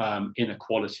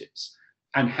inequalities?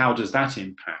 And how does that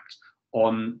impact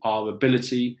on our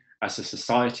ability as a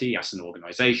society, as an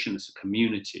organization, as a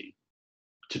community,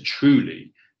 to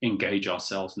truly engage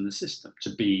ourselves in the system, to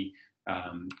be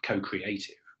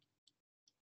co-creative?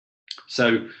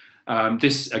 So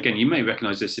this, again, you may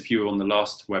recognize this if you were on the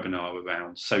last webinar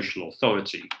around social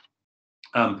authority.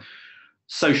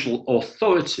 Social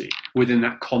authority within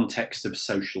that context of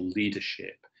social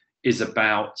leadership is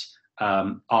about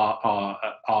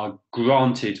our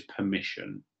granted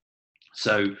permission.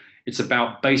 So it's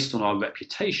about, based on our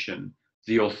reputation,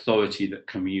 the authority that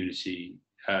community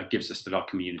gives us, that our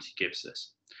community gives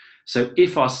us. So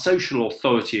if our social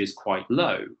authority is quite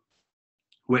low,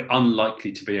 we're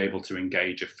unlikely to be able to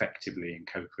engage effectively in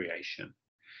co-creation.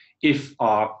 If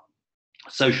our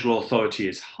social authority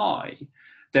is high,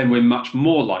 then we're much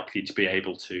more likely to be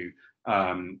able to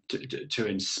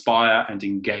inspire and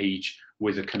engage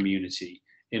with a community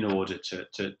in order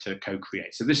to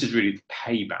co-create. So this is really the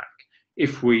payback.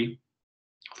 If we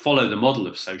follow the model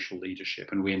of social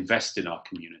leadership and we invest in our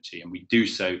community and we do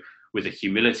so with a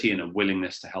humility and a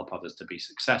willingness to help others to be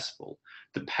successful,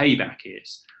 the payback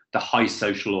is the high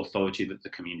social authority that the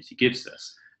community gives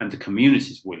us and the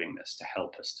community's willingness to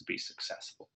help us to be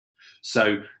successful.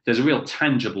 So there's a real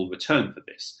tangible return for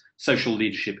this. Social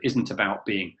leadership isn't about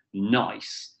being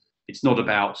nice. It's not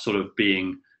about sort of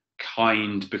being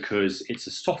kind because it's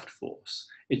a soft force.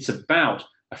 It's about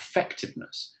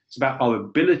effectiveness. It's about our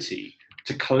ability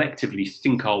to collectively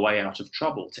think our way out of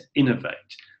trouble, to innovate.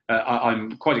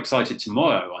 I'm quite excited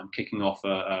tomorrow. I'm kicking off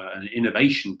an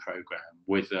innovation program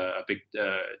with a big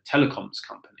telecoms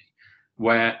company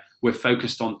where we're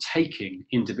focused on taking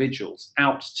individuals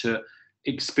out to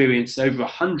experience over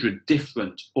 100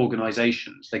 different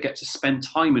organizations. They get to spend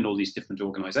time in all these different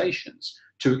organizations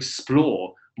to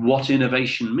explore what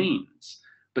innovation means.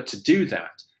 But to do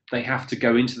that, they have to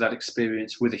go into that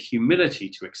experience with a humility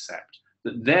to accept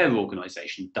that their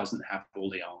organization doesn't have all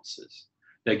the answers.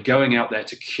 They're going out there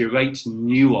to curate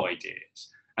new ideas,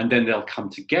 and then they'll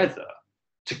come together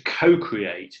to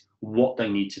co-create what they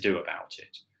need to do about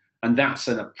it. And that's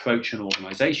an approach an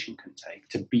organization can take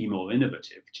to be more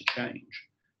innovative, to change.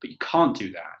 But you can't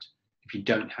do that if you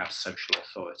don't have social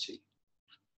authority.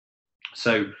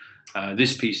 So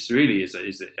This piece really is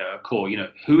a core,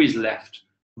 who is left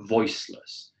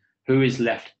voiceless? Who is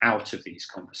left out of these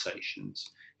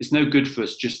conversations? It's no good for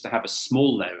us just to have a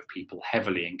small layer of people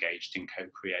heavily engaged in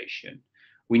co-creation.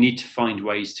 We need to find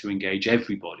ways to engage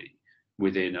everybody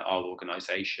within our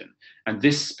organization. And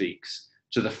this speaks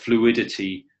to the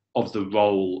fluidity of the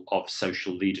role of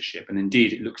social leadership. And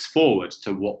indeed, it looks forward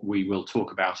to what we will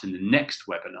talk about in the next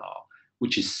webinar,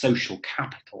 which is social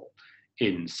capital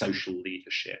in social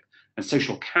leadership. And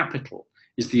social capital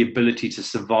is the ability to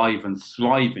survive and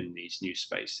thrive in these new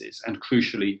spaces, and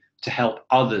crucially, to help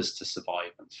others to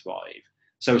survive and thrive.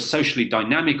 So a socially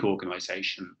dynamic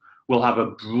organization will have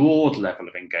a broad level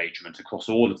of engagement across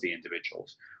all of the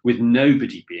individuals, with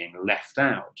nobody being left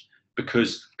out,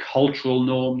 because cultural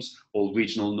norms or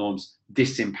regional norms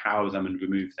disempower them and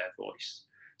remove their voice.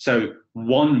 So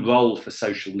one role for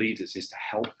social leaders is to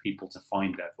help people to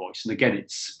find their voice. And again,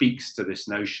 it speaks to this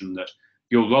notion that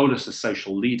your role as a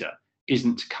social leader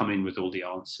isn't to come in with all the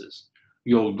answers.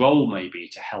 Your role may be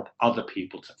to help other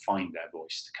people to find their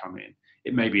voice to come in.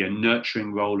 It may be a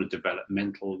nurturing role, a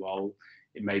developmental role.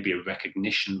 It may be a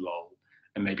recognition role.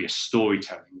 It may be a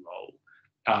storytelling role.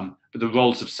 But the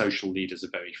roles of social leaders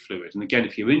are very fluid. And again,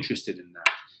 if you're interested in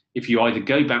that, if you either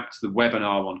go back to the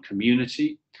webinar on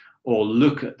community or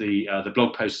look at the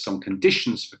blog posts on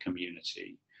conditions for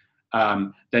community,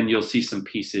 then you'll see some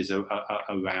pieces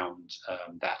around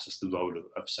that as the role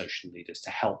of social leaders to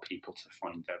help people to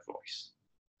find their voice.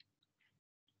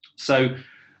 So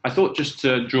I thought, just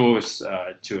to draw us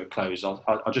to a close,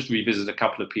 I'll just revisit a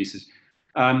couple of pieces.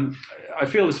 I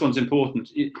feel this one's important.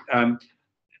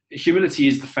 Humility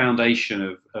is the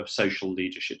foundation of social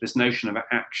leadership, this notion of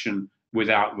action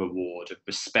without reward, of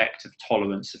respect, of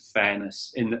tolerance, of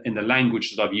fairness. In the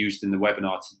language that I've used in the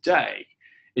webinar today,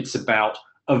 it's about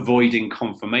avoiding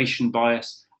confirmation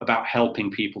bias, about helping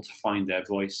people to find their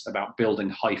voice, about building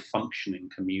high-functioning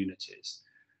communities.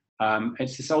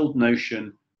 It's this old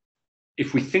notion,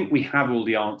 if we think we have all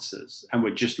the answers and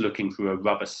we're just looking for a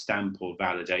rubber stamp or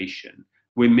validation,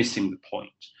 we're missing the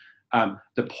point.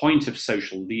 The point of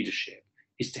social leadership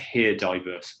is to hear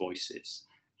diverse voices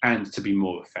and to be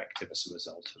more effective as a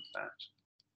result of that.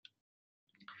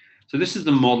 So this is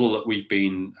the model that we've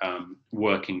been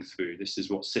working through. This is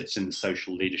what sits in the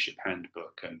Social Leadership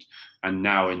Handbook and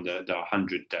now in the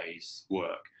 100 days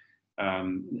work.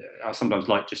 I sometimes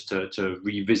like just to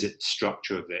revisit the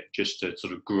structure of it, just to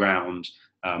sort of ground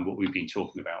what we've been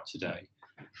talking about today.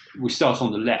 We start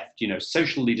on the left.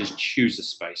 Social leaders choose a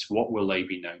space. What will they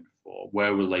be known for?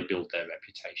 Where will they build their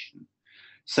reputation?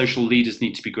 Social leaders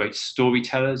need to be great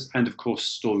storytellers and, of course,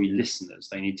 story listeners.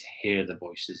 They need to hear the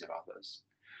voices of others.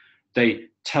 They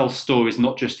tell stories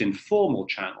not just in formal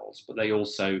channels, but they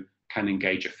also can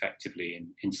engage effectively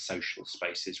in social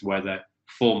spaces where their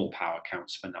formal power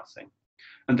counts for nothing.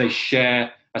 And they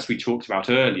share, as we talked about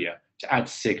earlier, to add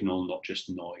signal, not just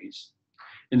noise.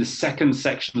 In the second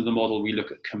section of the model, we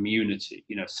look at community.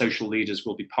 Social leaders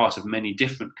will be part of many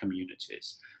different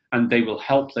communities, and they will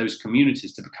help those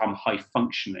communities to become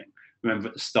high-functioning. Remember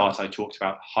at the start, I talked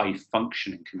about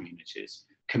high-functioning communities,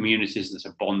 communities that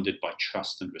are bonded by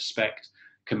trust and respect,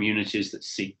 communities that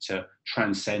seek to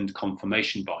transcend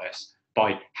confirmation bias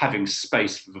by having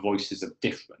space for the voices of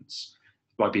difference,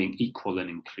 by being equal and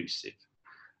inclusive.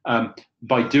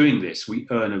 By doing this, we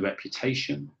earn a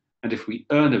reputation. And if we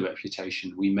earn a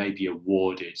reputation, we may be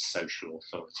awarded social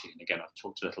authority. And again, I've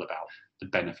talked a little about the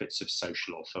benefits of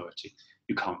social authority.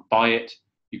 You can't buy it,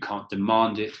 you can't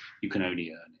demand it, you can only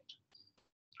earn it.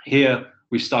 Here,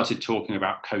 we started talking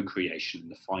about co-creation in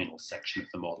the final section of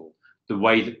the model, the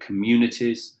way that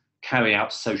communities carry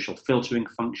out social filtering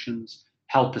functions,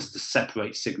 help us to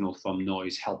separate signal from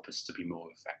noise, help us to be more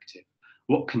effective.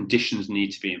 What conditions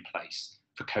need to be in place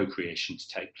for co-creation to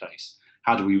take place?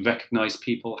 How do we recognize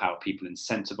people? How are people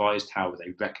incentivized? How are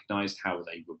they recognized? How are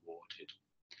they rewarded?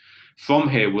 From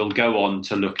here, we'll go on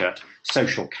to look at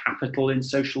social capital in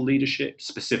social leadership,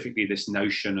 specifically this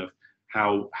notion of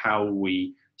how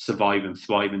we survive and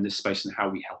thrive in this space and how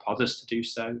we help others to do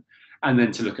so. And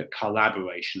then to look at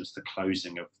collaboration as the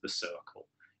closing of the circle.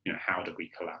 How do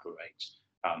we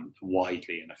collaborate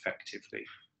widely and effectively?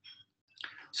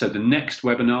 So the next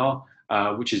webinar,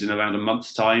 which is in around a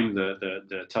month's time,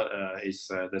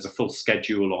 there's a full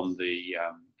schedule on the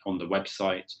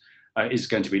website, is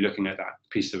going to be looking at that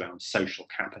piece around social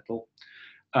capital.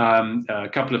 A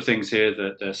couple of things here.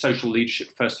 The Social Leadership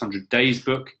First 100 Days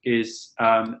book is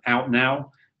out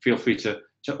now. Feel free to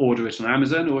order it on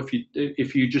Amazon, or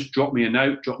if you just drop me a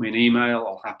note, drop me an email,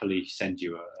 I'll happily send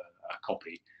you a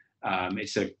copy.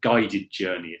 It's a guided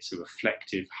journey. It's a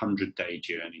reflective 100-day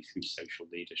journey through social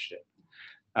leadership.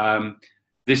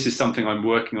 This is something I'm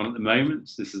working on at the moment.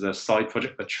 This is a side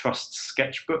project, a trust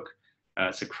sketchbook.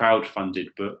 It's a crowd-funded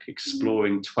book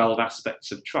exploring 12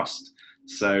 aspects of trust.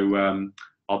 So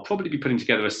I'll probably be putting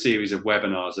together a series of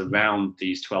webinars around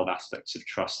these 12 aspects of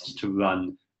trust to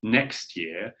run next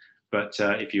year. But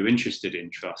if you're interested in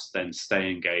trust, then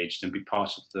stay engaged and be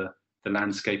part of the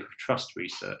landscape of trust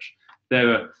research.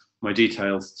 There are my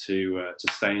details to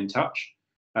stay in touch.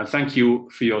 Thank you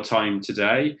for your time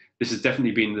today. This has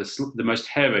definitely been the most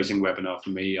hair-raising webinar for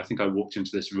me. I think I walked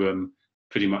into this room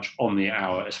pretty much on the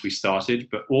hour as we started,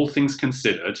 but all things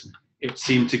considered, it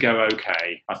seemed to go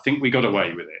okay. I think we got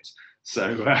away with it.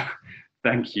 So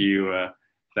thank you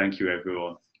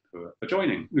everyone for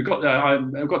joining.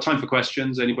 I've got time for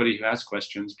questions. Anybody who has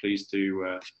questions, please do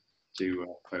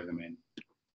throw them in.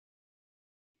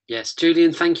 Yes,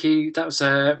 Julian, thank you. That was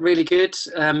a really good,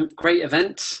 great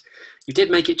event. You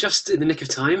did make it just in the nick of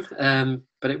time,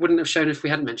 but it wouldn't have shown if we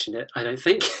hadn't mentioned it, I don't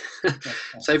think.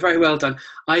 So very well done.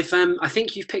 I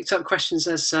think you've picked up questions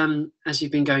as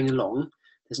you've been going along.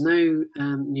 There's no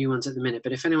new ones at the minute,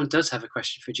 but if anyone does have a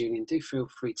question for Julian, do feel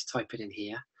free to type it in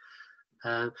here.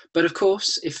 But of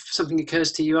course, if something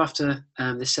occurs to you after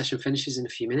this session finishes in a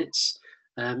few minutes,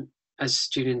 as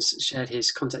Julian's shared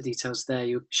his contact details there,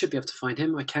 you should be able to find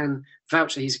him. I can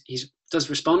vouch that he does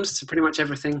respond to pretty much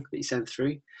everything that you send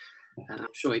through. I'm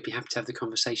sure he'd be happy to have the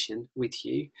conversation with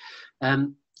you.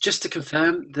 Just to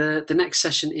confirm, the next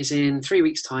session is in 3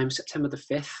 weeks' time, September the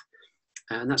 5th,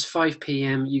 and that's 5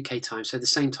 p.m. UK time, so the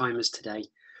same time as today,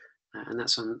 and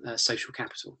that's on Social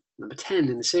Capital, number 10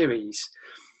 in the series.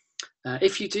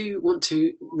 If you do want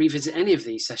to revisit any of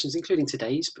these sessions, including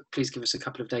today's, but please give us a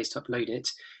couple of days to upload it,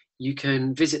 you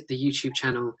can visit the YouTube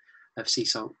channel of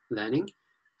CSALT Learning,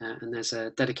 and there's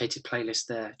a dedicated playlist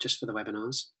there just for the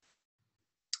webinars.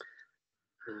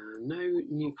 No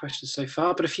new questions so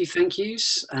far, but a few thank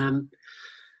yous.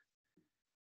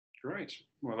 Great.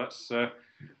 Well, let's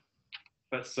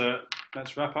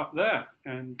wrap up there,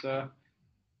 and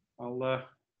I'll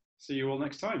see you all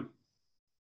next time.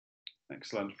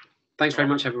 Excellent. Thanks very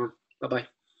much, everyone. Bye-bye.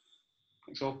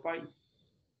 Thanks all. Bye.